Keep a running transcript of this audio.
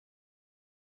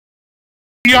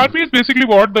ERP is basically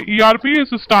what? The ERP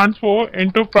stands for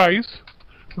Enterprise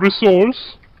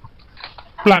Resource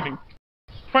Planning.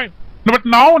 Fine. But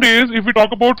nowadays, if we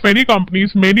talk about many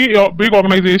companies, many big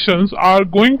organizations are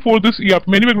going for this ERP.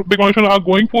 Many big organizations are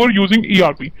going for using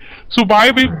ERP. So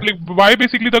why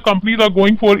basically the companies are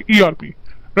going for ERP,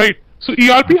 right? So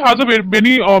ERP has a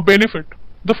many benefit.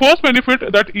 The first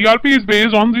benefit that ERP is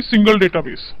based on the single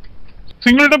database.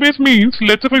 Single database means,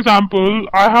 let's say for example,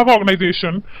 I have an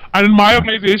organization, and in my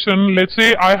organization, let's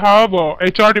say I have a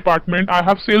HR department, I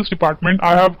have sales department,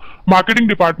 I have marketing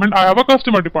department, I have a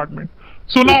customer department.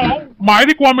 So now my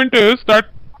requirement is that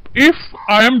if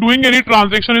I am doing any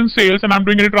transaction in sales and I'm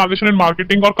doing any transaction in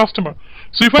marketing or customer,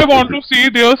 so if I want to see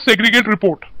their segregate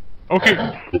report, okay,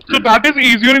 so that is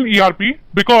easier in ERP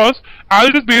because as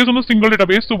it is based on a single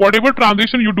database, so whatever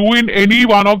transaction you do in any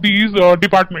one of these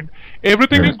department,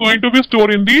 everything is going to be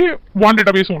stored in the one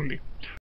database only.